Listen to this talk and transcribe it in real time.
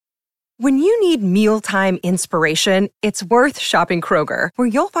When you need mealtime inspiration, it's worth shopping Kroger, where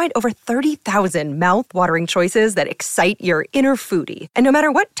you'll find over 30,000 mouth-watering choices that excite your inner foodie. And no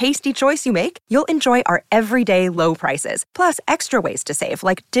matter what tasty choice you make, you'll enjoy our everyday low prices, plus extra ways to save,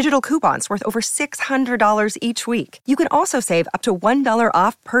 like digital coupons worth over $600 each week. You can also save up to $1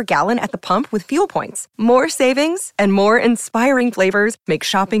 off per gallon at the pump with fuel points. More savings and more inspiring flavors make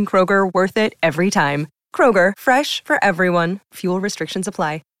shopping Kroger worth it every time. Kroger, fresh for everyone. Fuel restrictions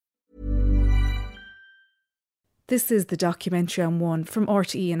apply. This is the documentary on One from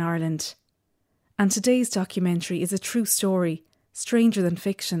RTE in Ireland. And today's documentary is a true story, stranger than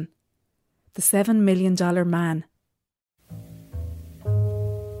fiction. The $7 Million Man.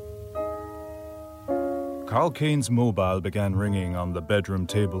 Karl Kane's mobile began ringing on the bedroom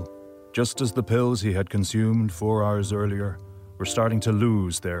table, just as the pills he had consumed 4 hours earlier were starting to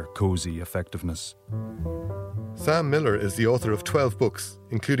lose their cosy effectiveness. Sam Miller is the author of 12 books,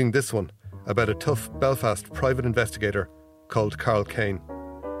 including this one, about a tough Belfast private investigator called Karl Kane.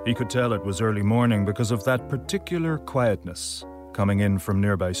 He could tell it was early morning because of that particular quietness coming in from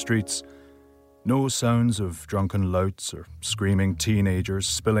nearby streets. No sounds of drunken louts or screaming teenagers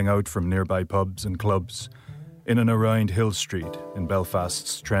spilling out from nearby pubs and clubs in and around Hill Street in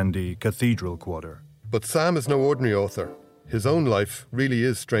Belfast's trendy Cathedral Quarter. But Sam is no ordinary author. His own life really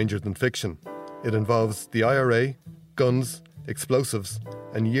is stranger than fiction. It involves the IRA, guns, explosives,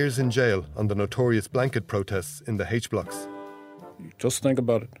 and years in jail on the notorious blanket protests in the H-blocks. Just think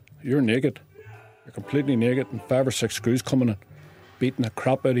about it. You're naked. You're completely naked, and 5 or 6 screws coming in, beating the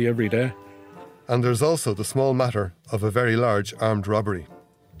crap out of you every day. And there's also the small matter of a very large armed robbery.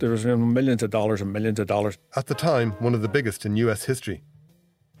 There was millions of dollars and millions of dollars. At the time, one of the biggest in US history.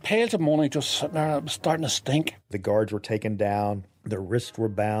 Pails of money just sitting there, it was starting to stink. The guards were taken down, their wrists were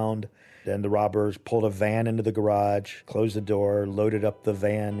bound. Then the robbers pulled a van into the garage, closed the door, loaded up the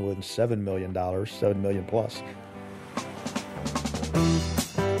van with $7 million, $7 million plus.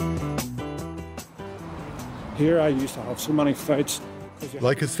 Here I used to have so many fights.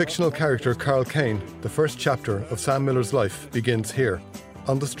 Like his fictional character Karl Kane, the first chapter of Sam Miller's life begins here,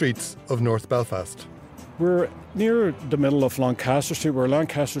 on the streets of North Belfast. We're near the middle of Lancaster Street, where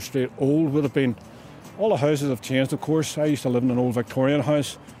Lancaster Street old would have been. All the houses have changed, of course. I used to live in an old Victorian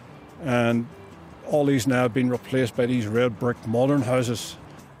house, and all these now have been replaced by these red brick modern houses.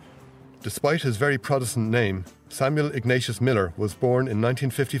 Despite his very Protestant name, Samuel Ignatius Miller was born in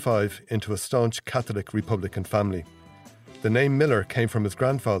 1955 into a staunch Catholic Republican family. The name Miller came from his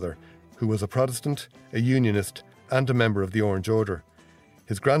grandfather, who was a Protestant, a Unionist, and a member of the Orange Order.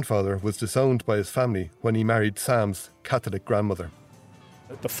 His grandfather was disowned by his family when he married Sam's Catholic grandmother.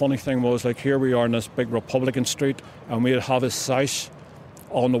 The funny thing was, like, here we are in this big Republican street, and we'd have his sash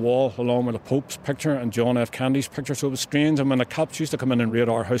on the wall along with the Pope's picture and John F. Kennedy's picture, so it was strange. And when the cops used to come in and raid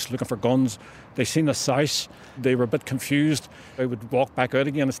our house looking for guns, they seen the sash, they were a bit confused. They would walk back out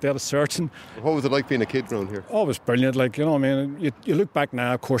again instead of searching. What was it like being a kid around here? Oh, it was brilliant. Like, you know what I mean? You look back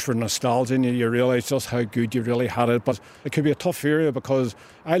now, of course, for nostalgia, and you realise just how good you really had it. But it could be a tough area because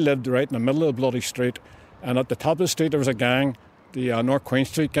I lived right in the middle of the bloody street, and at the top of the street there was a gang, the North Queen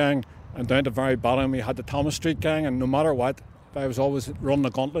Street gang, and down at the very bottom we had the Thomas Street gang, and no matter what, I was always running the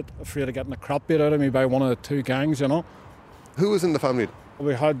gauntlet, afraid of getting the crap beat out of me by one of the 2 gangs, you know. Who was in the family?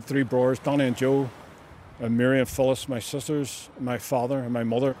 We had 3 brothers, Donnie and Joe, and Mary and Phyllis, my sisters, my father and my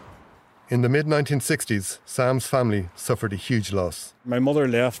mother. In the mid-1960s, Sam's family suffered a huge loss. My mother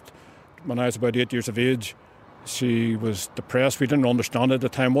left when I was about 8 years of age. She was depressed. We didn't understand it at the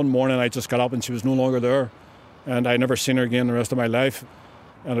time. One morning I just got up and she was no longer there, and I never seen her again the rest of my life.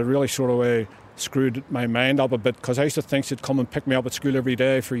 And it really sort of screwed my mind up a bit, because I used to think she'd come and pick me up at school every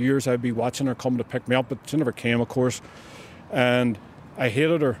day. For years I'd be watching her come to pick me up, but she never came, of course. And I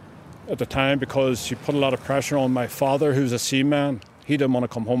hated her at the time because she put a lot of pressure on my father, who's a seaman. He didn't want to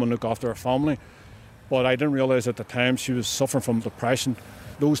come home and look after her family. But I didn't realise at the time she was suffering from depression.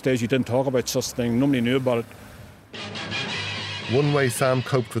 Those days you didn't talk about such thing. Nobody knew about it. One way Sam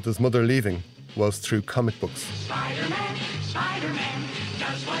coped with his mother leaving was through comic books. Spider-Man, Spider-Man,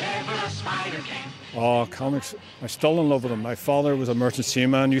 does whatever a spider can. Oh, comics. I'm still in love with them. My father was a merchant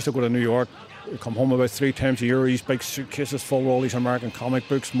seaman, used to go to New York. He'd come home about 3 times a year, these big suitcases full of all these American comic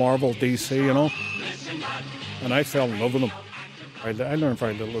books, Marvel, DC, you know. And I fell in love with them. I learned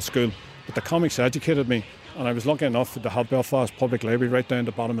very little at school, but the comics educated me. And I was lucky enough to have Belfast Public Library right down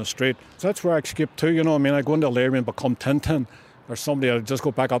the bottom of the street. So that's where I escaped to, you know. I mean, I go into the library and become Tintin, or somebody, I'd just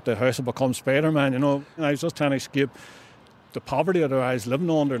go back up to the house and become Spider-Man, you know. And I was just trying to escape the poverty that I was living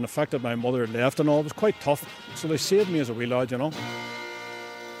under and the fact that my mother had left and all. It was quite tough. So they saved me as a wee lad, you know.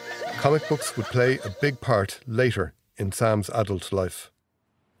 Comic books would play a big part later in Sam's adult life.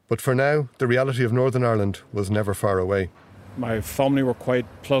 But for now, the reality of Northern Ireland was never far away. My family were quite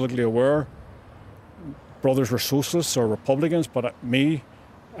politically aware. Brothers were socialists or Republicans, but me,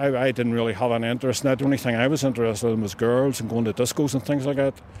 I didn't really have an interest in that. The only thing I was interested in was girls and going to discos and things like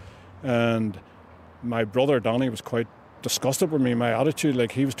that. And my brother Danny was quite disgusted with me, my attitude.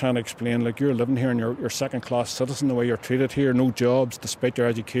 Like, he was trying to explain, like, you're living here and you're second-class citizen, the way you're treated here, no jobs despite your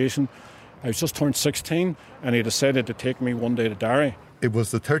education. I was just turned 16 and he decided to take me one day to Derry. It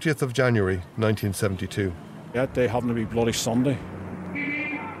was the 30th of January 1972. That day happened to be Bloody Sunday.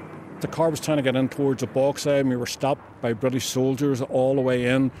 The car was trying to get in towards the Bogside and we were stopped by British soldiers all the way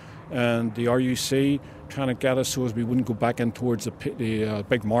in, and the RUC trying to get us so as we wouldn't go back in towards the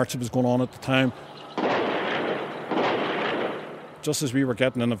big march that was going on at the time. Just as we were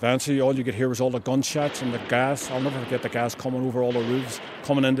getting in eventually, all you could hear was all the gunshots and the gas. I'll never forget the gas coming over all the roofs,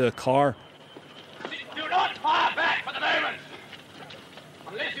 coming into the car. Do not fire back for the moment,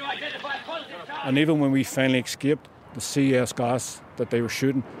 unless you identify positive targets. And even when we finally escaped, the CS gas that they were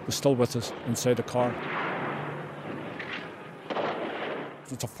shooting was still with us inside the car.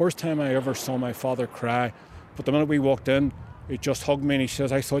 It's the first time I ever saw my father cry. But the minute we walked in, he just hugged me and he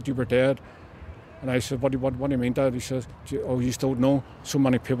says, "I thought you were dead." And I said, what do you mean, Dad? He says, "Oh, you still don't know? So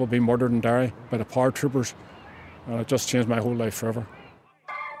many people being murdered in Derry by the paratroopers." And it just changed my whole life forever.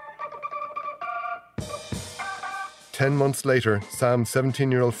 10 months later, Sam's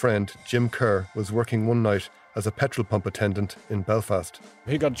 17-year-old friend, Jim Kerr, was working one night as a petrol pump attendant in Belfast.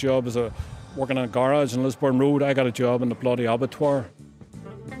 He got a job as working in a garage in Lisburn Road. I got a job in the bloody abattoir.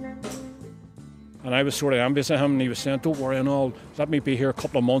 And I was sort of envious of him, and he was saying, "Don't worry and all, let me be here a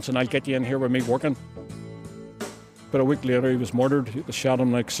couple of months and I'll get you in here with me working." But a week later he was murdered. They shot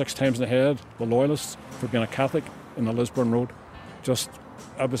him like 6 times in the head, the loyalists, for being a Catholic in the Lisburn Road.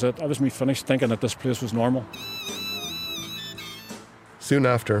 That was it. That was me finished thinking that this place was normal. Soon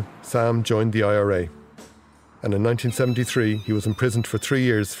after, Sam joined the IRA. And in 1973, he was imprisoned for 3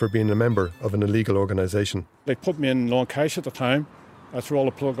 years for being a member of an illegal organisation. They put me in Loncaish at the time. That's where all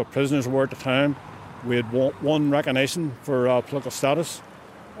the political prisoners were at the time. We had won recognition for political status.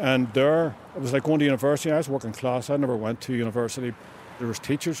 And there, it was like going to university. I was working class. I never went to university. There was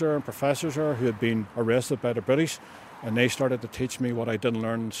teachers there and professors there who had been arrested by the British, and they started to teach me what I didn't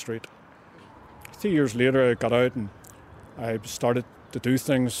learn in the street. 3 years later, I got out and I started to do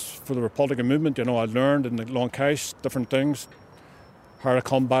things for the Republican movement. You know, I learned in the Loncaish different things, how to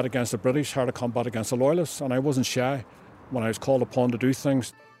combat against the British, how to combat against the Loyalists, and I wasn't shy when I was called upon to do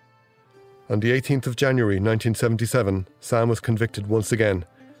things. On the 18th of January 1977, Sam was convicted once again,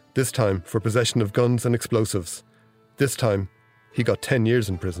 this time for possession of guns and explosives. This time, he got 10 years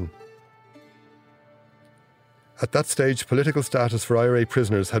in prison. At that stage, political status for IRA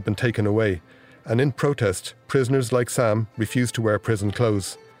prisoners had been taken away, and in protest, prisoners like Sam refused to wear prison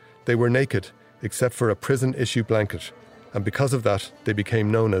clothes. They were naked, except for a prison-issue blanket, and because of that, they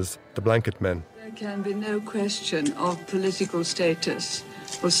became known as the Blanket Men. There can be no question of political status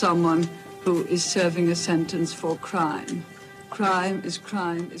for someone who is serving a sentence for crime. Crime is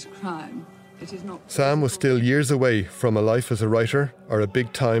crime is crime. It is not. Sam was still years away from a life as a writer or a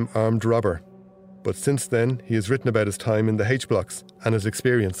big-time armed robber. But since then, he has written about his time in the H-blocks and his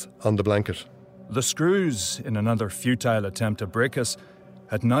experience on the blanket. The screws, in another futile attempt to break us,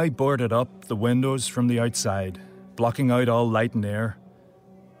 had now boarded up the windows from the outside, blocking out all light and air.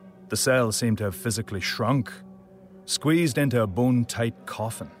 The cell seemed to have physically shrunk, squeezed into a bone-tight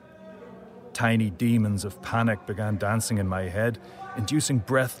coffin. Tiny demons of panic began dancing in my head, inducing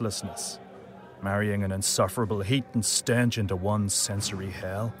breathlessness, marrying an insufferable heat and stench into one sensory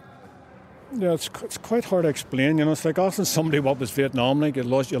hell. Yeah, it's quite hard to explain, you know. It's like asking somebody what was Vietnam like. You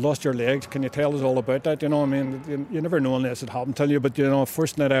lost your legs. Can you tell us all about that? You know, I mean, you never know unless it happened to you. But, you know,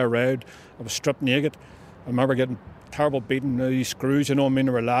 first night I arrived, I was stripped naked. I remember getting terrible beating, these screws, you know, I mean,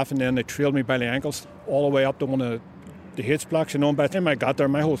 they were laughing then. They trailed me by the ankles all the way up to one of the H-blocks, you know. And by the time I got there,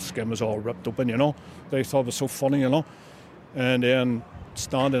 my whole skin was all ripped open, you know. They thought it was so funny, you know. And then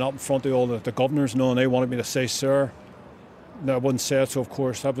standing up in front of all the governors, you know, and they wanted me to say, "Sir." No, I wouldn't say it, so of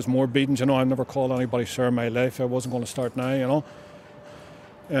course that was more beatings. You know, I've never called anybody sir in my life. I wasn't going to start now, you know.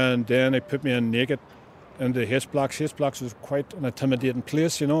 And then they put me in naked into the H-blocks. H-blocks was quite an intimidating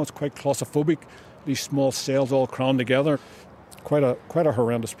place, you know. It's quite claustrophobic. These small cells all crammed together. Quite a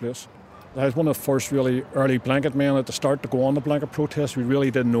horrendous place. I was one of the first really early blanket men at the start to go on the blanket protest. We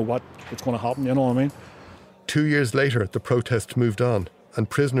really didn't know what was going to happen, you know what I mean? 2 years later, the protest moved on, and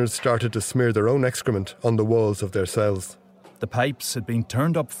prisoners started to smear their own excrement on the walls of their cells. The pipes had been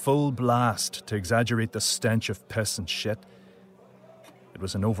turned up full blast to exaggerate the stench of piss and shit. It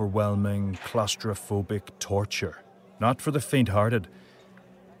was an overwhelming, claustrophobic torture, not for the faint-hearted.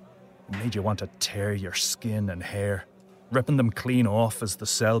 made you want to tear your skin and hair, ripping them clean off as the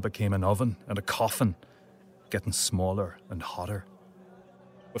cell became an oven and a coffin, getting smaller and hotter.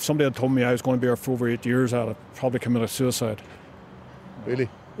 If somebody had told me I was going to be here for over 8 years, I'd have probably committed suicide. Really?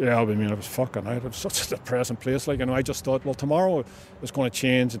 Yeah, I mean, it was fucking out. It was such a depressing place. Like, I just thought, well, tomorrow is going to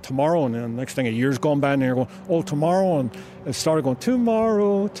change, and tomorrow, and then the next thing, a year's gone by, and you're going, oh, tomorrow, and it started going,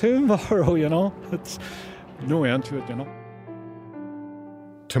 tomorrow, It's no end to it,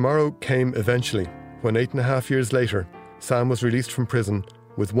 Tomorrow came eventually, when 8.5 years later, Sam was released from prison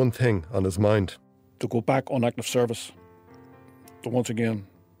with one thing on his mind. To go back on active service, to once again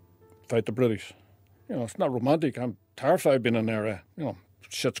fight the British. It's not romantic. I'm terrified being in there,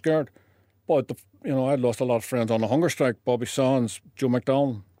 shit scared. But, I lost a lot of friends on the hunger strike. Bobby Sands, Joe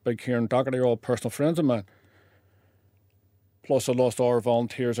McDonald, Big Kieran Doherty are all personal friends of mine. Plus I lost all our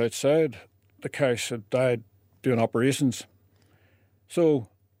volunteers outside. The cash had died doing operations. So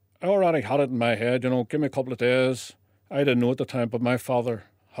I already had it in my head, give me a couple of days. I didn't know at the time, but my father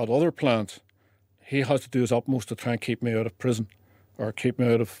had other plans. He has to do his utmost to try and keep me out of prison or keep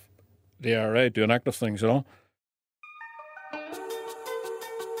me out of the IRA doing active things,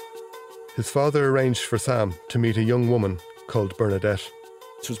 His father arranged for Sam to meet a young woman called Bernadette.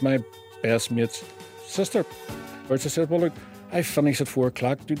 This was my best mate's sister. She said, well, look, I finish at 4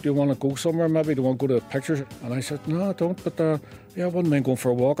 o'clock. Do you want to go somewhere maybe? Do you want to go to pictures? And I said, no, I don't, but I wouldn't mind going for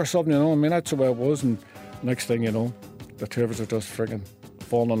a walk or something, I mean, that's the way it was. And next thing you know, the two of us are just frigging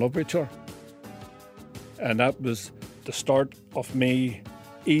falling in love with each other. And that was the start of me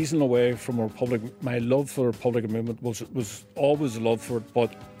easing away from the Republic. My love for the Republican movement was always a love for it,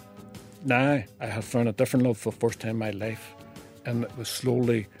 but now I have found a different love for the first time in my life, and it was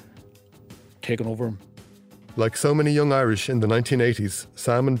slowly taking over him. Like so many young Irish in the 1980s,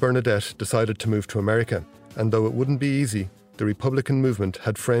 Sam and Bernadette decided to move to America, and though it wouldn't be easy, the Republican movement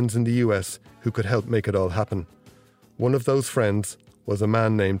had friends in the US who could help make it all happen. One of those friends was a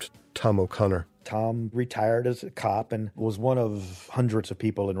man named Tom O'Connor. Tom retired as a cop and was one of hundreds of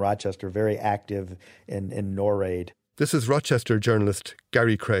people in Rochester very active in NORAID. This is Rochester journalist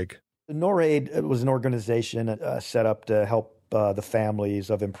Gary Craig. NORAID was an organization set up to help the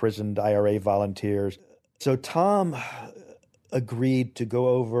families of imprisoned IRA volunteers. So Tom agreed to go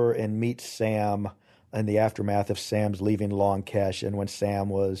over and meet Sam in the aftermath of Sam's leaving Long Kesh and when Sam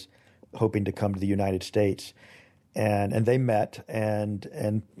was hoping to come to the United States. And they met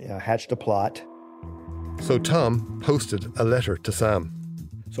and hatched a plot. So Tom posted a letter to Sam.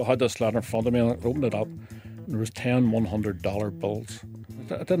 So I had this letter in front of me and I opened it up. And there was 10 $100 bills.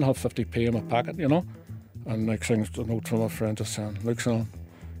 I didn't have 50p in my pocket, And next thing, a note from a friend just saying, look, son,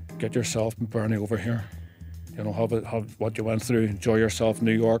 get yourself and Bernie over here. Have what you went through. Enjoy yourself in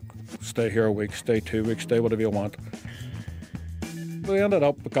New York. Stay here a week, stay 2 weeks, stay whatever you want. We ended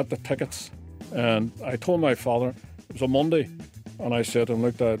up, we got the tickets. And I told my father, it was a Monday, and I said to him,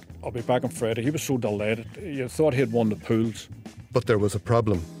 look, Dad, I'll be back on Friday. He was so delighted. He thought he'd won the pools. But there was a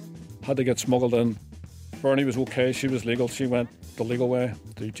problem. Had to get smuggled in. Bernie was okay, she was legal. She went the legal way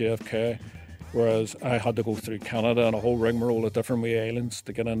through JFK, whereas I had to go through Canada and a whole rigmarole of different wee islands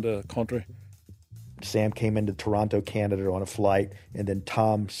to get into the country. Sam came into Toronto, Canada on a flight, and then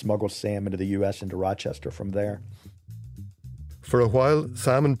Tom smuggled Sam into the U.S. into Rochester from there. For a while,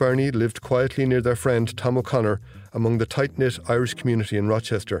 Sam and Bernie lived quietly near their friend Tom O'Connor among the tight-knit Irish community in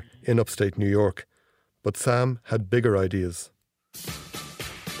Rochester, in upstate New York. But Sam had bigger ideas.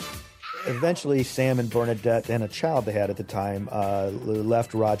 Eventually, Sam and Bernadette and a child they had at the time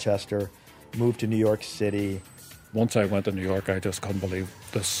left Rochester, moved to New York City. Once I went to New York, I just couldn't believe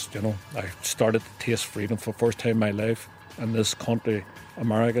this, I started to taste freedom for the first time in my life in this country,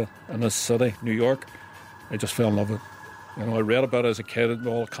 America, in this city, New York. I just fell in love with it. I read about it as a kid in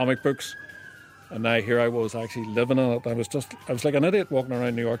all comic books, and now here I was actually living in it. I was like an idiot walking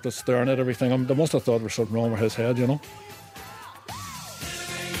around New York just staring at everything. They must have thought there was something wrong with his head,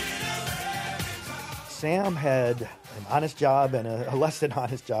 Sam had an honest job and a less than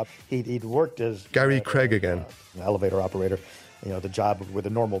honest job. He'd worked as Gary Craig again, an elevator operator, the job with a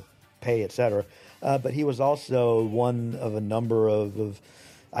normal pay, etc. But he was also one of a number of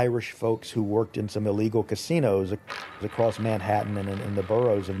Irish folks who worked in some illegal casinos across Manhattan and in the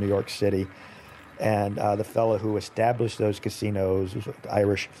boroughs of New York City. And the fellow who established those casinos was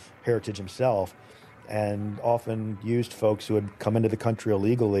Irish heritage himself, and often used folks who had come into the country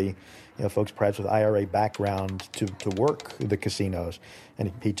illegally, folks perhaps with IRA background to work the casinos.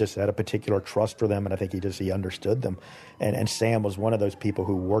 And he just had a particular trust for them, and I think he understood them. And Sam was one of those people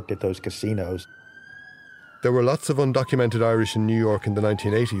who worked at those casinos. There were lots of undocumented Irish in New York in the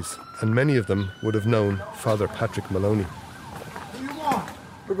 1980s, and many of them would have known Father Patrick Maloney. What do you want?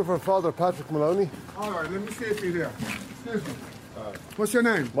 Looking for Father Patrick Maloney. All right, let me see if you're there. Excuse me. What's your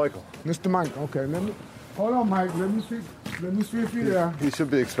name? Michael. Mr. Mike. Okay, hold on, Mike. Let me see if you're there. He should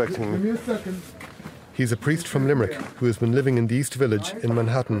be expecting Give me. me a second. He's a priest from Limerick who has been living in the East Village in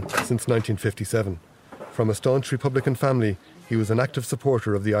Manhattan since 1957. From a staunch Republican family, he was an active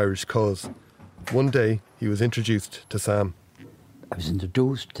supporter of the Irish cause. One day, he was introduced to Sam. I was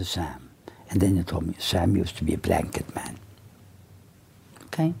introduced to Sam, and then they told me Sam used to be a blanket man.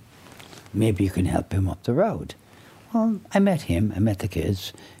 Okay, maybe you can help him up the road. Well, I met him, I met the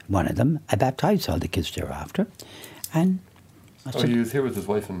kids, one of them. I baptised all the kids thereafter. And I said, he was here with his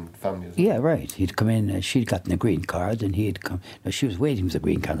wife and family, is it? Yeah, right. He'd come in, she'd gotten a green card, and he'd come. No, she was waiting for the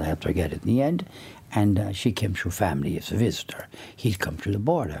green card, I helped her get it in the end. And she came through family as a visitor. He'd come through the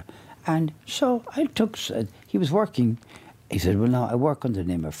border. And so I took, he was working. He said, well, no, I work under the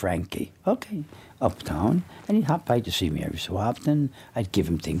name of Frankie. Okay, uptown. And he'd hop by to see me every so often. I'd give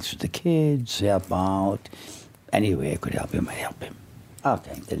him things for the kids, help out. Any way I could help him, I'd help him.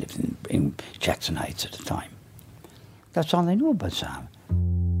 Okay, they lived in Jackson Heights at the time. That's all I knew about Sam.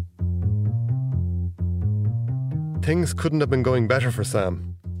 Things couldn't have been going better for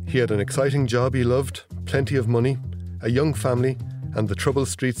Sam. He had an exciting job he loved, plenty of money, a young family, and the troubled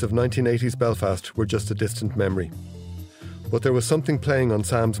streets of 1980s Belfast were just a distant memory. But there was something playing on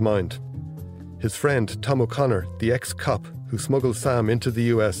Sam's mind. His friend, Tom O'Connor, the ex-cop who smuggled Sam into the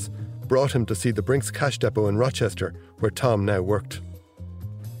US, brought him to see the Brinks cash depot in Rochester, where Tom now worked.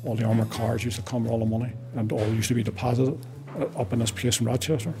 All the armoured cars used to come with all the money, and all used to be deposited up in this place in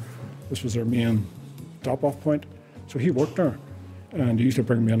Rochester. This was their main drop-off point. So he worked there, and he used to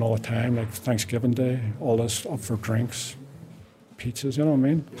bring me in all the time, like Thanksgiving Day, all this up for drinks, pizzas, you know what I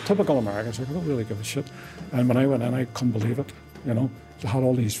mean? Typical Americans, like, I don't really give a shit. And when I went in, I couldn't believe it, you know? They had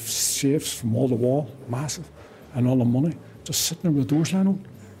all these safes from wall to wall, massive, and all the money, just sitting there with the doors lying open.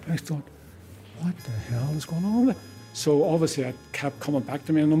 I thought, what the hell is going on there? So obviously I kept coming back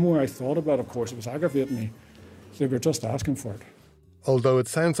to me, and the more I thought about it, of course, it was aggravating me. They were just asking for it. Although it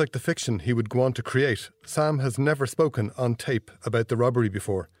sounds like the fiction he would go on to create, Sam has never spoken on tape about the robbery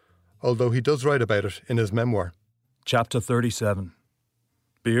before, although he does write about it in his memoir. Chapter 37.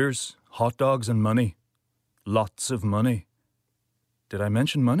 Beers, hot dogs and money. Lots of money. Did I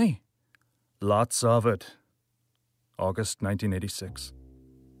mention money? Lots of it. August 1986.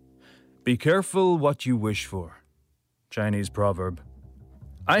 Be careful what you wish for. Chinese proverb.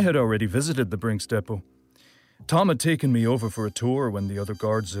 I had already visited the Brinks depot. Tom had taken me over for a tour when the other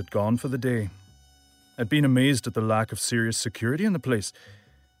guards had gone for the day. I'd been amazed at the lack of serious security in the place,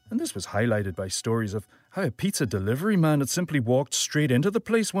 and this was highlighted by stories of how a pizza delivery man had simply walked straight into the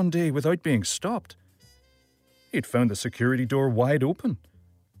place one day without being stopped. He'd found the security door wide open,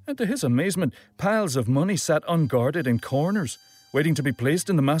 and to his amazement, piles of money sat unguarded in corners, waiting to be placed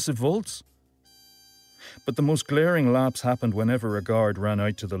in the massive vaults. But the most glaring lapse happened whenever a guard ran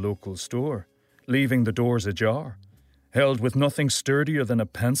out to the local store, leaving the doors ajar, held with nothing sturdier than a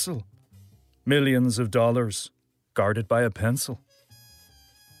pencil. Millions of dollars, guarded by a pencil.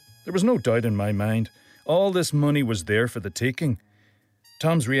 There was no doubt in my mind. All this money was there for the taking.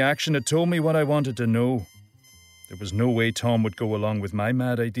 Tom's reaction had told me what I wanted to know. There was no way Tom would go along with my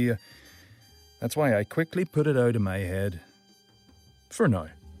mad idea. That's why I quickly put it out of my head. For now.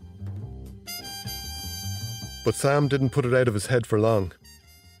 But Sam didn't put it out of his head for long,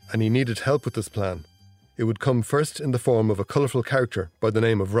 and he needed help with this plan. It would come first in the form of a colourful character by the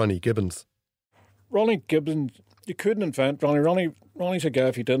name of Ronnie Gibbons. Ronnie Gibbons, you couldn't invent Ronnie. Ronnie's a guy,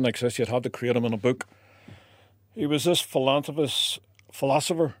 if he didn't exist, you'd have to create him in a book. He was this philanthropist,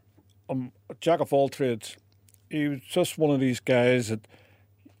 philosopher, a jack of all trades. He was just one of these guys that,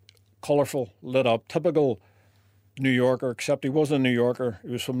 colourful, lit up, typical New Yorker, except he wasn't a New Yorker. He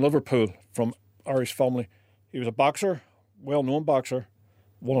was from Liverpool, from Irish family. He was a boxer, well-known boxer,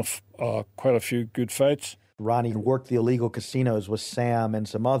 won quite a few good fights. Ronnie worked the illegal casinos with Sam and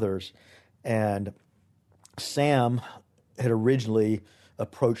some others, and Sam had originally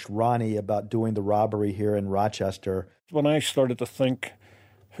approached Ronnie about doing the robbery here in Rochester. When I started to think,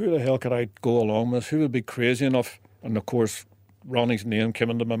 who the hell could I go along with? Who would be crazy enough? And of course, Ronnie's name came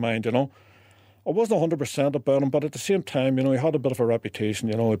into my mind, you know. I wasn't 100% about him, but at the same time, you know, he had a bit of a reputation,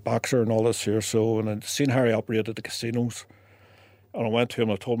 you know, a boxer and all this here. So, and I'd seen how he operated the casinos. And I went to him,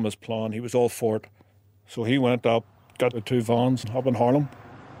 I told him his plan. He was all for it. So he went up, got the 2 vans up in Harlem.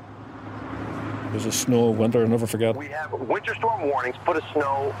 It was a snow winter, I'll never forget. We have winter storm warnings, foot of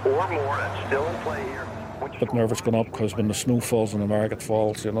snow or more. That's still in play here. A bit nervous going up because when the snow falls in America, it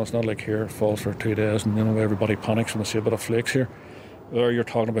falls. You know, it's not like here, it falls for 2 days and, you know, everybody panics when they see a bit of flakes here. There you're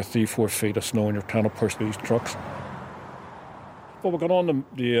talking about 3-4 feet of snow and you're trying to push these trucks. Well, we got on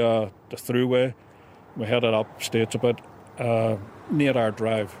the throughway. We headed up states about an 8-hour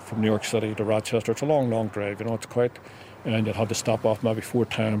drive from New York City to Rochester. It's a long, long drive, you know, it's quite... And you'd had to stop off maybe 4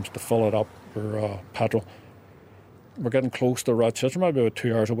 times to fill it up for petrol. We're getting close to Rochester, maybe about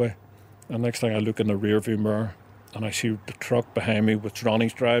 2 hours away. And next thing I look in the rear view mirror and I see the truck behind me, which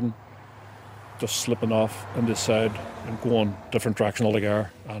Ronnie's driving, just slipping off on this side and going different direction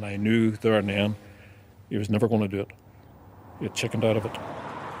altogether. And I knew there and then he was never going to do it. He had chickened out of it.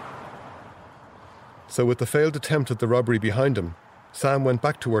 So with the failed attempt at the robbery behind him, Sam went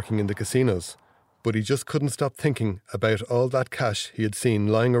back to working in the casinos, but he just couldn't stop thinking about all that cash he had seen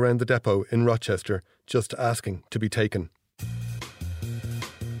lying around the depot in Rochester, just asking to be taken.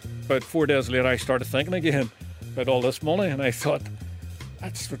 About 4 days later, I started thinking again about all this money, and I thought,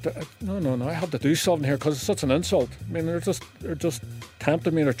 no, I have to do something here because it's such an insult. I mean, they're just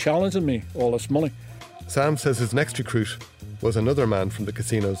tempting me, they're challenging me, all this money. Sam says his next recruit was another man from the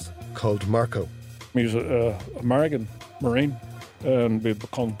casinos called Marco. He was an American Marine, and we've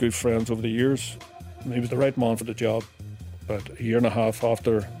become good friends over the years. And he was the right man for the job. But a year and a half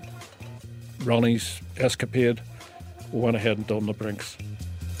after Ronnie's escapade, we went ahead and done the Brinks.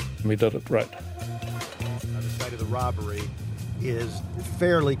 And we did it right. The site of the robbery is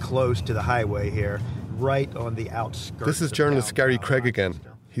fairly close to the highway here, right on the outskirts. This is journalist Gary Craig again.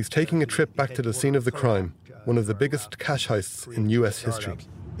 He's taking a trip back to the scene of the crime, one of the biggest cash heists in U.S. history.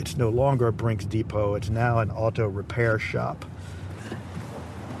 It's no longer a Brinks depot, it's now an auto repair shop.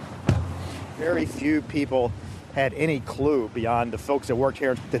 Very few people had any clue beyond the folks that worked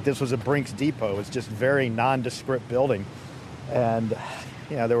here that this was a Brinks depot. It's just a very nondescript building. And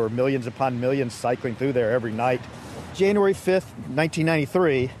there were millions upon millions cycling through there every night. January 5th,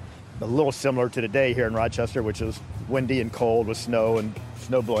 1993, a little similar to today here in Rochester, which is windy and cold with snow and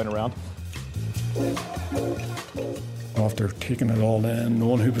snow blowing around. After taking it all in,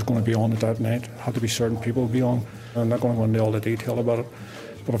 knowing who was going to be on it that night, had to be certain people would be on. I'm not going to go into all the detail about it,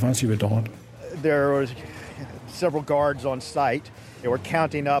 but eventually we done it. There was several guards on site. They were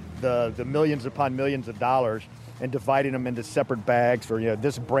counting up the millions upon millions of dollars and dividing them into separate bags for,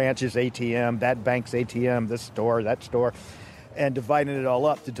 this branch's ATM, that bank's ATM, this store, that store, and dividing it all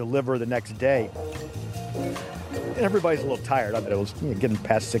up to deliver the next day. Everybody's a little tired. I mean, it was getting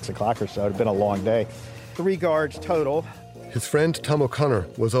past 6 o'clock or so. It had been a long day. 3 guards total. His friend Tom O'Connor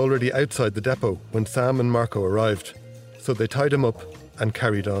was already outside the depot when Sam and Marco arrived, so they tied him up and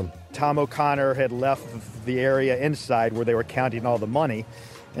carried on. Tom O'Connor had left the area inside where they were counting all the money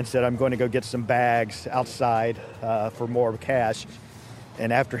and said, I'm going to go get some bags outside for more cash.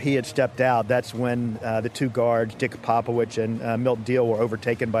 And after he had stepped out, that's when the 2 guards, Dick Popowich and Milt Deal, were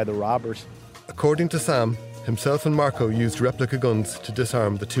overtaken by the robbers. According to Sam, himself and Marco used replica guns to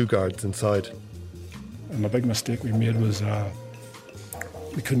disarm the 2 guards inside. And the big mistake we made was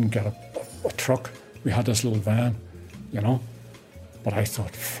we couldn't get a truck. We had this little van, But I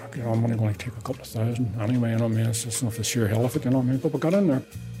thought, I'm only going to take a couple of thousand anyway, it's just enough the sheer hell of it, But we got in there.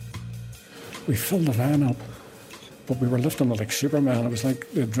 We filled the van up, but we were lifting it like Superman. It was like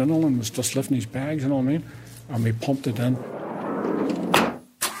the adrenaline was just lifting these bags, And we pumped it in.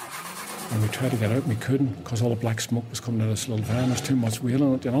 And we tried to get out, and we couldn't, because all the black smoke was coming out of this little van. There's too much weight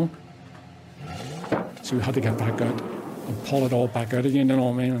on it, So we had to get back out and pull it all back out again,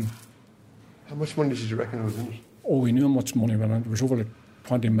 And how much money did you reckon was in it? Oh, we knew how much money went in. It was over like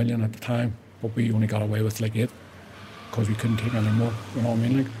 20 million at the time, but we only got away with like 8 because we couldn't take any more,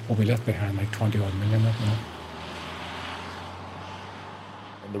 But we left behind like 20-odd million,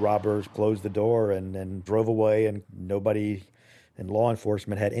 And the robbers closed the door and drove away, and nobody in law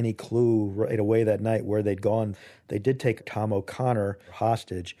enforcement had any clue right away that night where they'd gone. They did take Tom O'Connor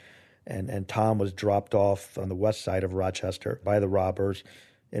hostage, and Tom was dropped off on the west side of Rochester by the robbers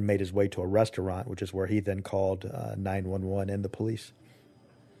and made his way to a restaurant, which is where he then called 911 and the police.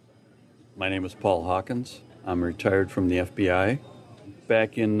 My name is Paul Hawkins. I'm retired from the FBI.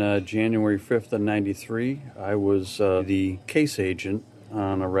 Back in January 5th of 93, I was the case agent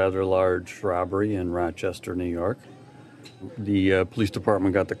on a rather large robbery in Rochester, New York. The police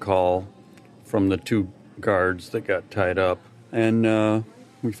department got the call from the 2 guards that got tied up, and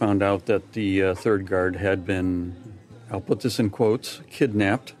we found out that the 3rd guard had been, I'll put this in quotes,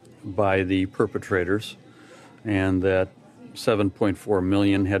 kidnapped by the perpetrators, and that $7.4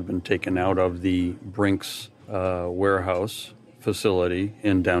 million had been taken out of the Brinks warehouse facility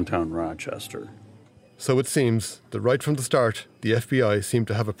in downtown Rochester. So it seems that right from the start, the FBI seemed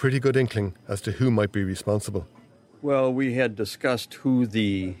to have a pretty good inkling as to who might be responsible. Well, we had discussed who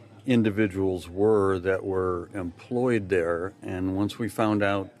the individuals were that were employed there, and once we found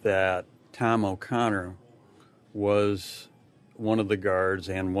out that Tom O'Connor was one of the guards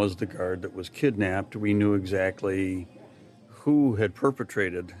and was the guard that was kidnapped, we knew exactly who had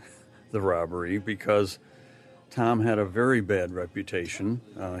perpetrated the robbery because Tom had a very bad reputation.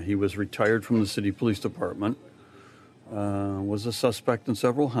 He was retired from the city police department, was a suspect in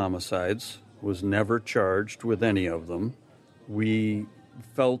several homicides, was never charged with any of them. We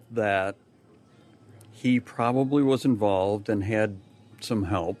felt that he probably was involved and had some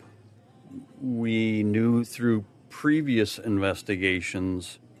help. We knew through previous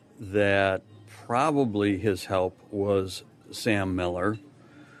investigations that probably his help was Sam Miller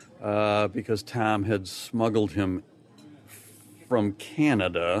because Tom had smuggled him from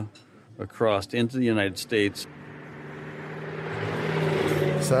Canada across into the United States.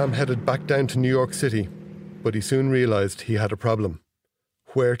 Sam headed back down to New York City, but he soon realised he had a problem.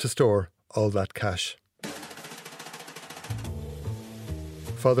 Where to store all that cash?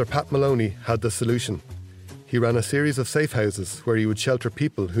 Father Pat Maloney had the solution. He ran a series of safe houses where he would shelter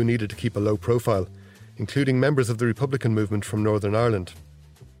people who needed to keep a low profile, including members of the Republican movement from Northern Ireland.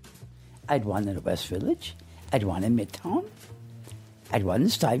 I'd one in the West Village, I'd one in Midtown, I'd one in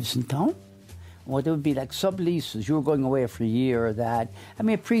Stuyvesant Town. Well, there would be like sub-leases. You were going away for a year or that. I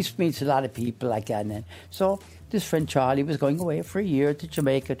mean, a priest meets a lot of people like that. And so this friend Charlie was going away for a year to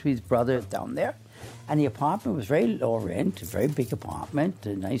Jamaica to his brother down there. And the apartment was very low rent, a very big apartment,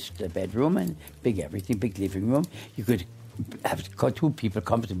 a nice bedroom and big everything, big living room. You could have two people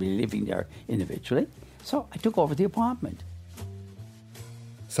comfortably living there individually. So I took over the apartment.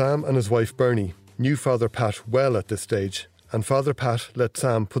 Sam and his wife Bernie knew Father Pat well at this stage, and Father Pat let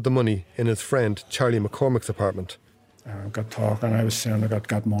Sam put the money in his friend Charlie McCormick's apartment. I got talking, I was saying I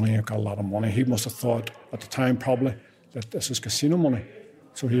got money, I got a lot of money. He must have thought at the time probably that this is casino money.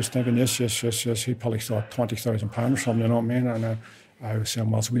 So he was thinking, yes. He probably thought £20,000 or something, you know what I mean? And I was saying,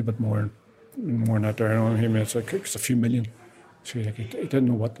 well, it's a wee bit more than that there, you know. He made it's a few million. So he didn't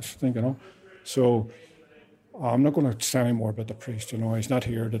know what to think, you know. So I'm not going to say any more about the priest, you know. He's not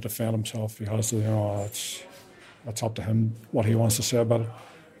here to defend himself because, you know, it's up to him what he wants to say about it.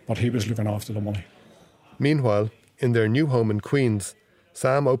 But he was looking after the money. Meanwhile, in their new home in Queens,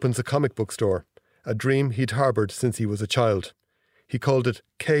 Sam opens a comic book store, a dream he'd harboured since he was a child. He called it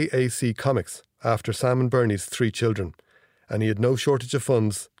KAC Comics, after Sam and Bernie's 3 children, and he had no shortage of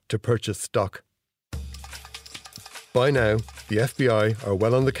funds to purchase stock. By now, the FBI are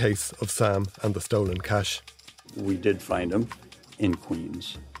well on the case of Sam and the stolen cash. We did find him in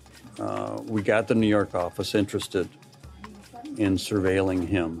Queens. We got the New York office interested in surveilling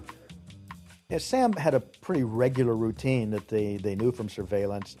him. Yeah, Sam had a pretty regular routine that they knew from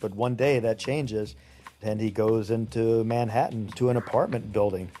surveillance, but one day that changes. And he goes into Manhattan to an apartment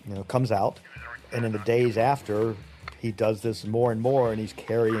building, comes out. And in the days after, he does this more and more, and he's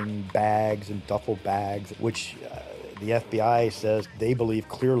carrying bags and duffel bags, which the FBI says they believe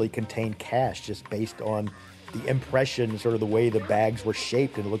clearly contain cash just based on the impression, sort of the way the bags were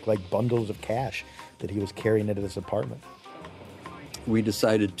shaped, and it looked like bundles of cash that he was carrying into this apartment. We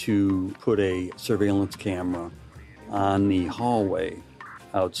decided to put a surveillance camera on the hallway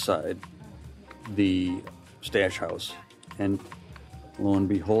outside the stash house, and lo and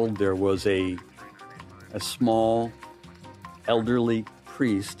behold, there was a small elderly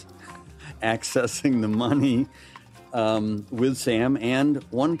priest accessing the money with Sam, and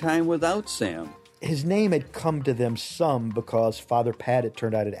one time without Sam. His name had come to them some because Father Pat, it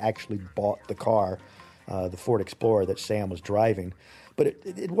turned out, had actually bought the car, the Ford Explorer that Sam was driving. But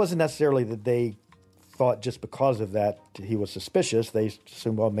it wasn't necessarily that they thought just because of that he was suspicious. They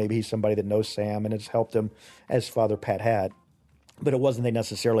assumed, well, maybe he's somebody that knows Sam and has helped him, as Father Pat had. But it wasn't they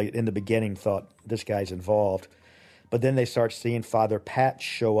necessarily in the beginning thought this guy's involved. But then they start seeing Father Pat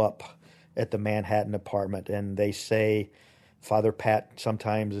show up at the Manhattan apartment, and they say Father Pat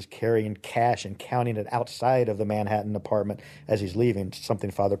sometimes is carrying cash and counting it outside of the Manhattan apartment as he's leaving, something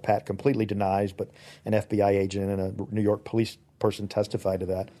Father Pat completely denies, but an FBI agent and a New York police person testified to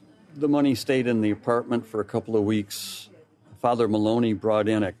that. The money stayed in the apartment for a couple of weeks. Father Maloney brought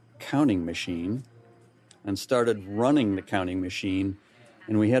in a counting machine and started running the counting machine,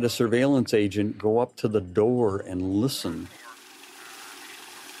 and we had a surveillance agent go up to the door and listen.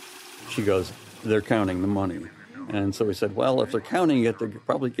 She goes, "They're counting the money." And so we said, well, if they're counting it, they're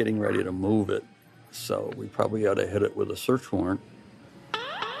probably getting ready to move it. So we probably ought to hit it with a search warrant.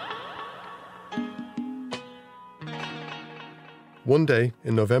 One day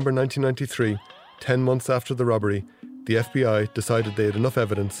in November 1993, 10 months after the robbery, the FBI decided they had enough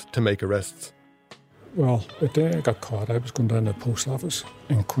evidence to make arrests. Well, the day I got caught, I was going down to the post office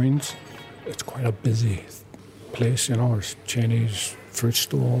in Queens. It's quite a busy place, there's Chinese fruit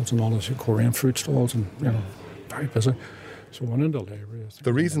stalls and all this, Korean fruit stalls, and, very busy. So I went into the library.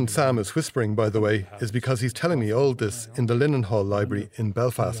 The reason Sam is whispering, by the way, is because he's telling me all this in the Linen Hall Library in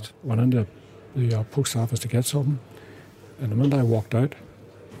Belfast. Went into the post office to get something, and the minute I walked out,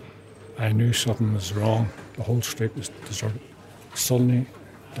 I knew something was wrong. The whole street was deserted. Suddenly,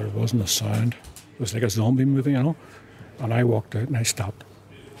 there wasn't a sound. It was like a zombie movie, you know? And I walked out and I stopped.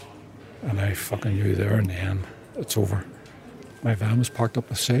 And I fucking knew there in the end, it's over. My van was parked up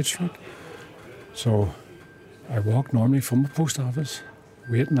the side street. So I walked normally from the post office,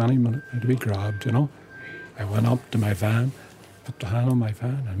 waiting any minute to be grabbed, you know. I went up to my van, put the hand on my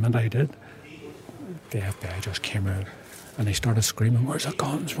van, and the minute I did, the FBI just came out and they started screaming, "Where's the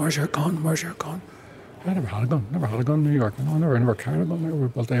guns? Where's your gun? Where's your gun?" I never had a gun in New York, you know. I never carried a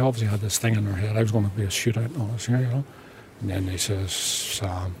gun. But they obviously had this thing in their head. I was going to be a shootout and all this here, you know. And then they says,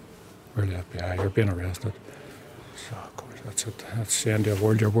 "Sam, we're the FBI, you're being arrested." So, of course, that's it. That's the end of the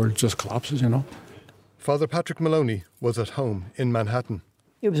world. Your world just collapses, you know. Father Patrick Maloney was at home in Manhattan.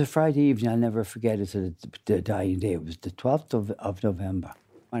 It was a Friday evening, I'll never forget it, to the dying day. It was the 12th of November.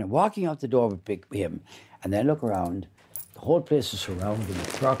 And walking out the door with him, and then look around, the whole place is surrounded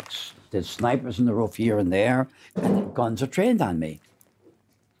with trucks, there's snipers on the roof here and there, and the guns are trained on me.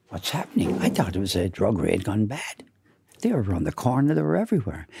 What's happening? I thought it was a drug raid gone bad. They were around the corner, they were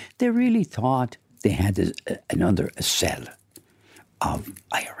everywhere. They really thought they had a cell of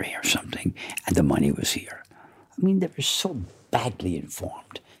IRA or something, and the money was here. I mean, they were so badly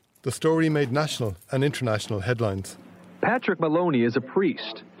informed. The story made national and international headlines. Patrick Maloney is a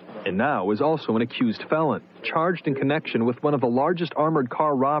priest, and now is also an accused felon, charged in connection with one of the largest armored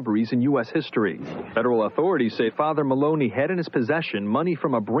car robberies in U.S. history. Federal authorities say Father Maloney had in his possession money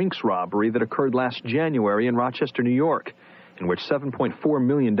from a Brinks robbery that occurred last January in Rochester, New York, in which $7.4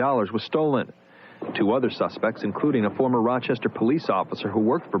 million was stolen. 2 other suspects, including a former Rochester police officer who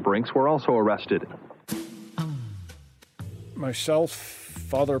worked for Brinks, were also arrested. Myself,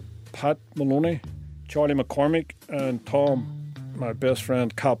 Father Pat Maloney, Charlie McCormick, and Tom, my best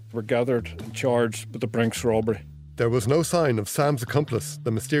friend Cap, were gathered and charged with the Brinks robbery. There was no sign of Sam's accomplice,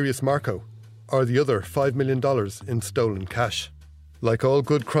 the mysterious Marco, or the other $5 million in stolen cash. Like all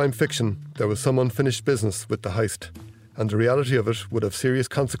good crime fiction, there was some unfinished business with the heist, and the reality of it would have serious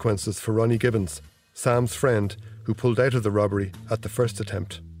consequences for Ronnie Gibbons, Sam's friend, who pulled out of the robbery at the first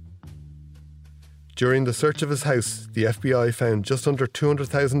attempt. During the search of his house, the FBI found just under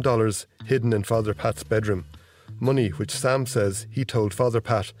 $200,000 hidden in Father Pat's bedroom, money which Sam says he told Father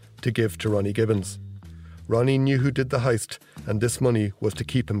Pat to give to Ronnie Gibbons. Ronnie knew who did the heist, and this money was to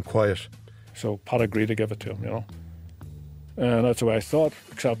keep him quiet. So Pat agreed to give it to him, you know. And that's the way I thought,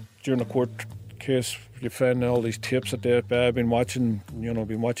 except during the court case, you find all these tapes that they've been watching, you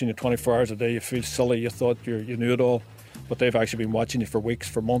 24 hours a day. You feel silly, you thought you knew it all, but they've actually been watching you for weeks,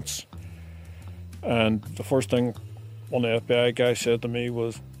 for months. And the first thing one of the FBI guys said to me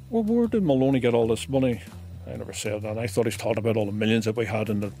was, "Well, where did Maloney get all this money?" I never said that. I thought he was talking about all the millions that we had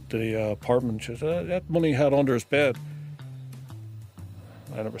in the apartment. She said, "That money he had under his bed."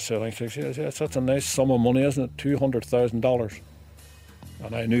 I never said anything. She said, "Yes, that's a nice sum of money, isn't it? $200,000.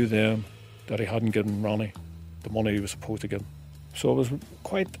 And I knew then that he hadn't given Ronnie the money he was supposed to give him. So I was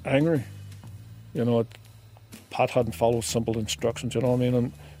quite angry. Pat hadn't followed simple instructions, you know what I mean?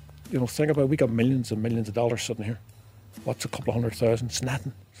 And, think about it, we got millions and millions of dollars sitting here. What's a couple of 100,000? It's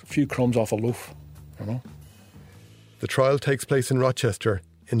nothing. It's a few crumbs off a loaf, you know? The trial takes place in Rochester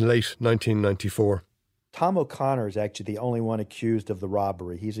in late 1994. Tom O'Connor is actually the only one accused of the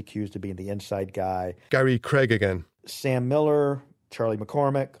robbery. He's accused of being the inside guy. Gary Craig again. Sam Miller, Charlie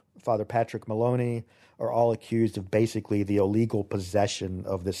McCormick, Father Patrick Maloney are all accused of basically the illegal possession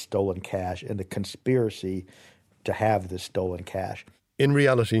of this stolen cash and the conspiracy to have this stolen cash. In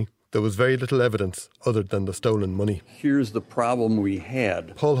reality, there was very little evidence other than the stolen money. Here's the problem we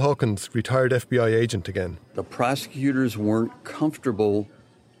had. Paul Hawkins, retired FBI agent again. The prosecutors weren't comfortable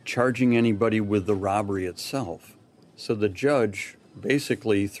charging anybody with the robbery itself. So the judge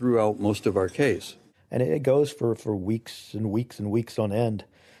basically threw out most of our case. And it goes for weeks and weeks and weeks on end.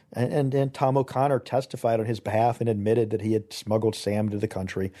 And Tom O'Connor testified on his behalf and admitted that he had smuggled Sam to the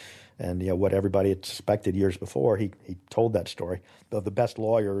country. And, what everybody had suspected years before, he told that story. The best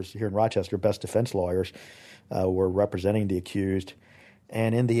lawyers here in Rochester, best defense lawyers, were representing the accused.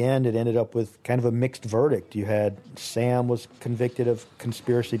 And in the end, it ended up with kind of a mixed verdict. You had Sam was convicted of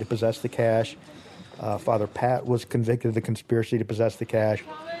conspiracy to possess the cash. Father Pat was convicted of the conspiracy to possess the cash.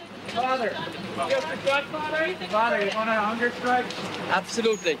 Father, you have the gun, Father? Father, you want a hunger strike?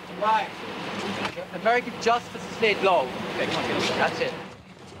 Absolutely. Why? American justice is laid low. Okay, come on, that's it.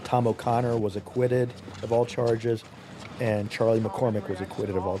 Tom O'Connor was acquitted of all charges, and Charlie McCormick was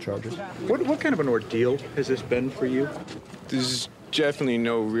acquitted of all charges. What kind of an ordeal has this been for you? There's definitely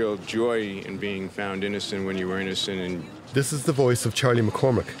no real joy in being found innocent when you were innocent. And this is the voice of Charlie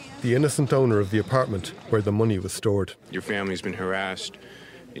McCormick, the innocent owner of the apartment where the money was stored. Your family's been harassed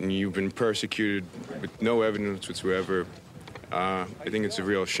and you've been persecuted with no evidence whatsoever. I think it's a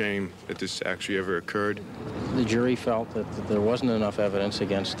real shame that this actually ever occurred. The jury felt that there wasn't enough evidence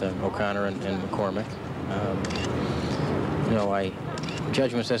against O'Connor and McCormick.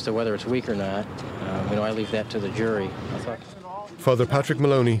 Judgments as to whether it's weak or not, I leave that to the jury. Father Patrick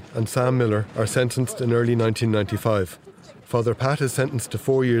Maloney and Sam Miller are sentenced in early 1995. Father Pat is sentenced to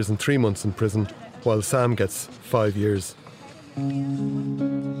 4 years and 3 months in prison, while Sam gets 5 years.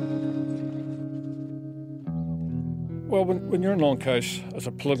 Well, when you're in Long Cache as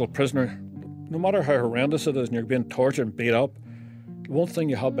a political prisoner, no matter how horrendous it is and you're being tortured and beat up, the one thing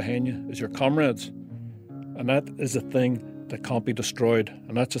you have behind you is your comrades. And that is the thing that can't be destroyed.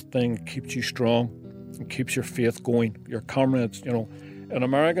 And that's the thing that keeps you strong and keeps your faith going. Your comrades, In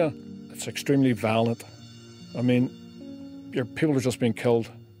America, it's extremely violent. I mean, your people are just being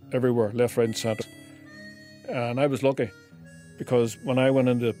killed everywhere, left, right and centre. And I was lucky because when I went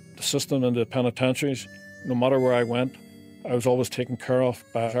into the system, into the penitentiaries, no matter where I went, I was always taken care of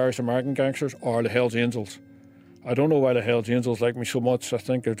by Irish American gangsters or the Hells Angels. I don't know why the Hells Angels like me so much. I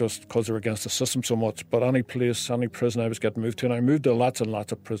think they're just because they're against the system so much. But any place, any prison I was getting moved to, and I moved to lots and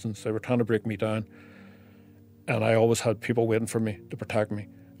lots of prisons. They were trying to break me down. And I always had people waiting for me to protect me.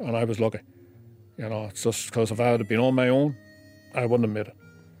 And I was lucky. It's just because if I had been on my own, I wouldn't have made it.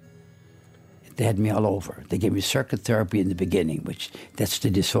 They had me all over. They gave me circuit therapy in the beginning, that's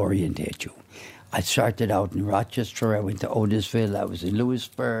to disorientate you. I started out in Rochester, I went to Otisville, I was in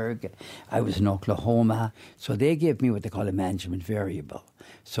Lewisburg, I was in Oklahoma. So they gave me what they call a management variable.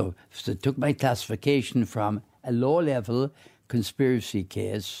 So it took my classification from a low-level conspiracy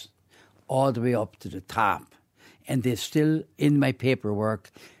case all the way up to the top. And they still, in my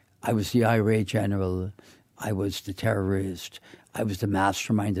paperwork, I was the IRA general, I was the terrorist, I was the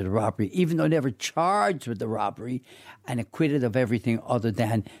mastermind of the robbery, even though never charged with the robbery and acquitted of everything other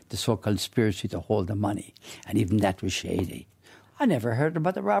than the so-called conspiracy to hold the money. And even that was shady. I never heard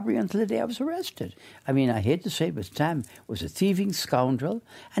about the robbery until the day I was arrested. I mean, I hate to say it, but Sam was a thieving scoundrel.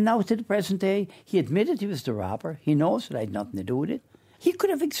 And now to the present day, he admitted he was the robber. He knows that I had nothing to do with it. He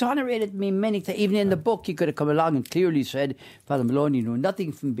could have exonerated me many times. Even in the book, he could have come along and clearly said, Father Maloney knew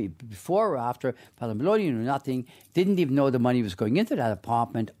nothing from before or after. Father Maloney knew nothing, didn't even know the money was going into that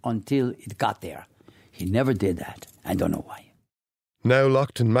apartment until it got there. He never did that. I don't know why. Now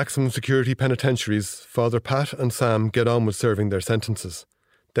locked in maximum security penitentiaries, Father Pat and Sam get on with serving their sentences.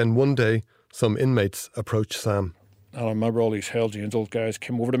 Then one day, some inmates approach Sam. And I remember all these Hells Angels guys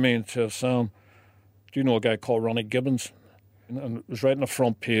came over to me and said, Sam, do you know a guy called Ronnie Gibbons? And it was right on the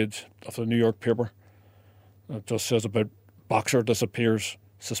front page of the New York paper. It just says about boxer disappears,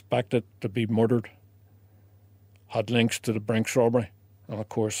 suspected to be murdered, had links to the Brinks robbery. And of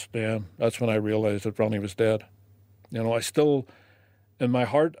course, then that's when I realised that Ronnie was dead. I still, in my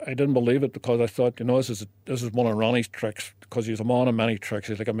heart, I didn't believe it because I thought, this is one of Ronnie's tricks because he's a man of many tricks.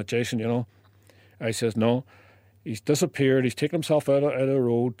 He's like a magician, I says, no, he's disappeared. He's taken himself out of the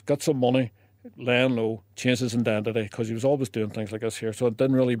road, got some money, laying low, changed his identity because he was always doing things like this here. So I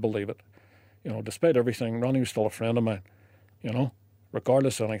didn't really believe it. Despite everything, Ronnie was still a friend of mine,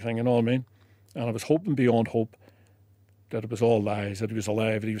 regardless of anything, you know what I mean? And I was hoping beyond hope that it was all lies, that he was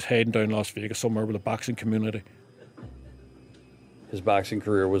alive, that he was heading down Las Vegas somewhere with a boxing community. His boxing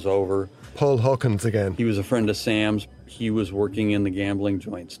career was over. Paul Hawkins again. He was a friend of Sam's. He was working in the gambling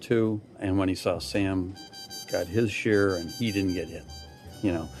joints too. And when he saw Sam got his share and he didn't get hit,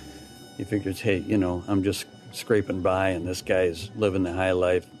 he figures, hey, I'm just scraping by and this guy's living the high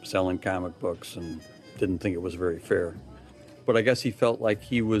life, selling comic books, and didn't think it was very fair. But I guess he felt like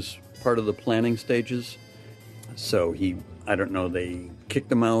he was part of the planning stages. So I don't know, they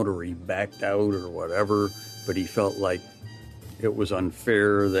kicked him out or he backed out or whatever, but he felt like it was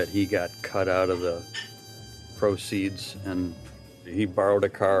unfair that he got cut out of the proceeds. And he borrowed a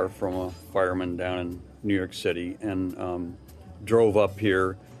car from a fireman down in New York City and drove up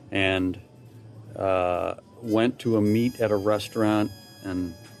here and went to a meet at a restaurant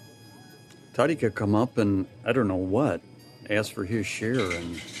and thought he could come up and, I don't know what, ask for his share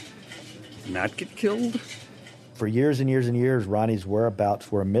and not get killed. For years and years and years, Ronnie's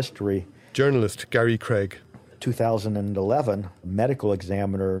whereabouts were a mystery. Journalist Gary Craig. 2011, a medical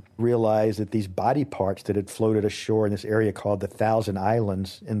examiner realized that these body parts that had floated ashore in this area called the Thousand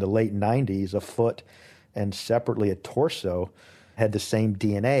Islands in the late 90s, a foot and separately a torso, had the same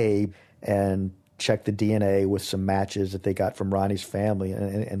DNA, and checked the DNA with some matches that they got from Ronnie's family,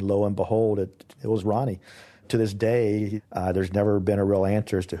 and lo and behold, it was Ronnie. To this day, there's never been a real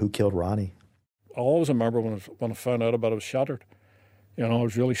answer as to who killed Ronnie. I always remember when I found out about it, I was shattered. You know, I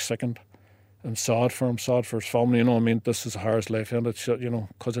was really sickened and sad for him, sad for his family. You know what I mean? This is how his life ended, you know,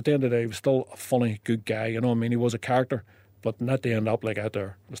 because at the end of the day, he was still a funny, good guy. You know what I mean? He was a character, but not to end up like out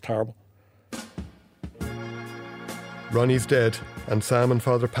there. It was terrible. Ronnie's dead, and Sam and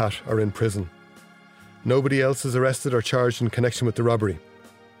Father Pat are in prison. Nobody else is arrested or charged in connection with the robbery.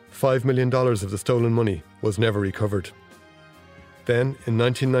 $5 million of the stolen money was never recovered. Then, in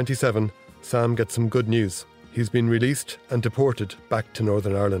 1997, Sam gets some good news. He's been released and deported back to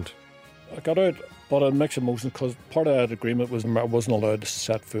Northern Ireland. I got out, but a mixed emotions, because part of that agreement was I wasn't allowed to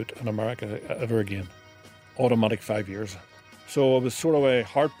set foot in America ever again. Automatic 5 years. So I was sort of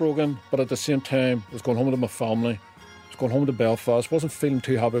heartbroken, but at the same time, I was going home to my family. I was going home to Belfast. Wasn't feeling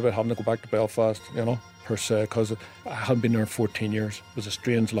too happy about having to go back to Belfast, you know, per se, because I hadn't been there in 14 years. It was a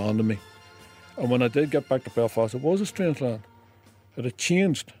strange land to me. And when I did get back to Belfast, it was a strange land. It had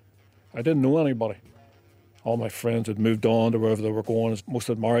changed. I didn't know anybody. All my friends had moved on to wherever they were going. Most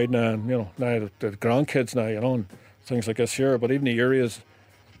had married now, and, you know, now the grandkids now, you know, and things like this here. But even the areas,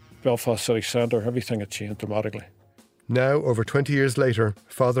 Belfast city centre, everything had changed dramatically. Now, over 20 years later,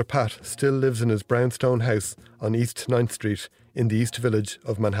 Father Pat still lives in his brownstone house on East 9th Street in the East Village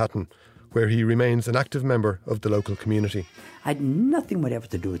of Manhattan, where he remains an active member of the local community. I had nothing whatever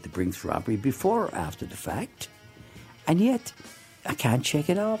to do with the Brinks robbery before or after the fact, and yet I can't shake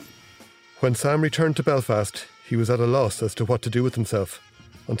it off. When Sam returned to Belfast, he was at a loss as to what to do with himself,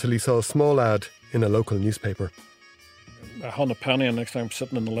 until he saw a small ad in a local newspaper. I hadn't a penny, and next time I'm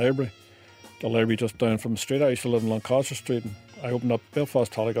sitting in the library just down from the street. I used to live in Lancaster Street, and I opened up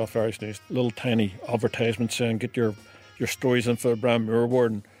Belfast Telegraph Irish News, little tiny advertisement saying get your stories in for the Brian Moore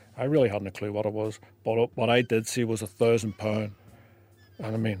Award, and I really hadn't a clue what it was, but what I did see was £1,000.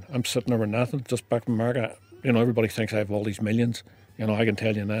 And I mean, I'm sitting there with nothing, just back from America. You know, everybody thinks I have all these millions. You know, I can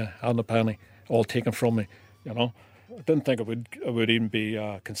tell you now, I hadn't a penny, all taken from me, you know. I didn't think it would even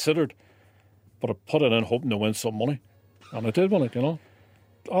be considered, but I put it in hoping to win some money, and I did win it, you know.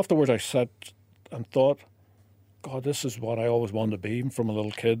 Afterwards I sat and thought, God, this is what I always wanted to be, even from a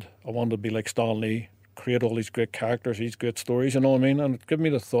little kid. I wanted to be like Stan Lee, create all these great characters, these great stories, you know what I mean? And it gave me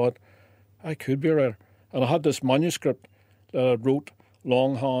the thought, I could be a writer. And I had this manuscript that I wrote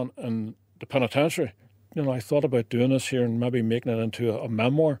longhand in the penitentiary. You know, I thought about doing this here and maybe making it into a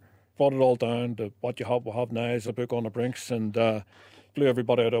memoir. Brought it all down to what you have, we have now is a book on the Brinks, and blew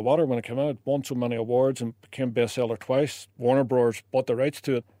everybody out of the water when it came out. Won so many awards and became bestseller twice. Warner Bros. Bought the rights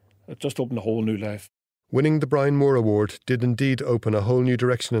to it. It just opened a whole new life. Winning the Brian Moore Award did indeed open a whole new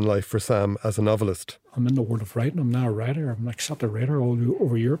direction in life for Sam as a novelist. I'm in the world of writing. I'm now a writer. I'm like such a writer all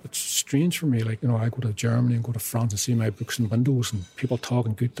over Europe. It's strange for me. Like, you know, I go to Germany and go to France and see my books in windows and people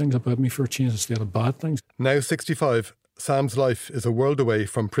talking good things about me for a change instead of bad things. Now 65, Sam's life is a world away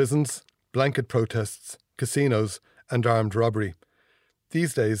from prisons, blanket protests, casinos and armed robbery.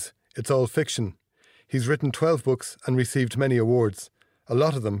 These days, it's all fiction. He's written 12 books and received many awards, a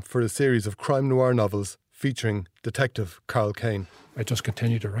lot of them for a series of crime noir novels featuring Detective Carl Kane. I just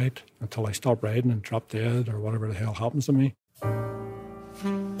continue to write until I stop writing and drop dead or whatever the hell happens to me.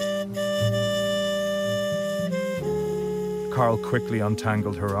 Carl quickly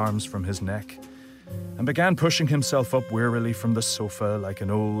untangled her arms from his neck and began pushing himself up wearily from the sofa like an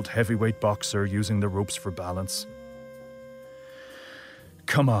old heavyweight boxer using the ropes for balance.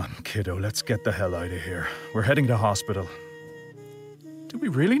 Come on, kiddo, let's get the hell out of here. We're heading to hospital. Do we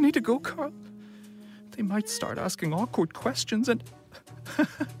really need to go, Carl? They might start asking awkward questions and...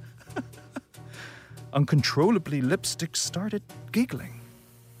 Uncontrollably, Lipstick started giggling.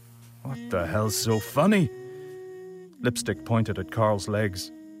 What the hell's so funny? Lipstick pointed at Carl's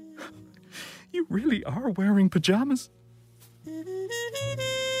legs. You really are wearing pajamas?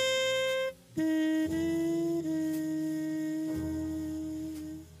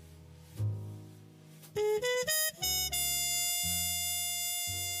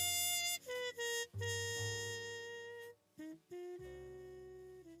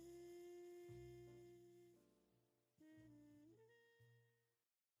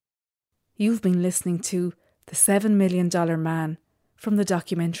 You've been listening to The $7 Million Man from the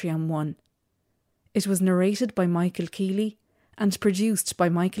documentary on One. It was narrated by Michael Keeley and produced by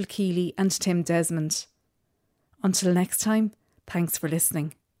Michael Keeley and Tim Desmond. Until next time, thanks for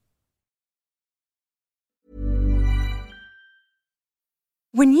listening.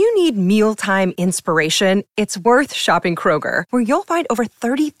 When you need mealtime inspiration, it's worth shopping Kroger, where you'll find over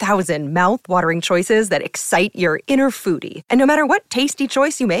 30,000 mouth-watering choices that excite your inner foodie. And no matter what tasty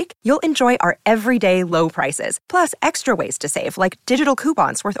choice you make, you'll enjoy our everyday low prices, plus extra ways to save, like digital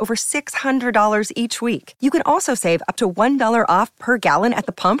coupons worth over $600 each week. You can also save up to $1 off per gallon at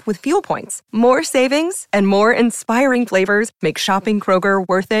the pump with fuel points. More savings and more inspiring flavors make shopping Kroger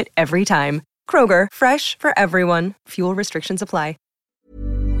worth it every time. Kroger, fresh for everyone. Fuel restrictions apply.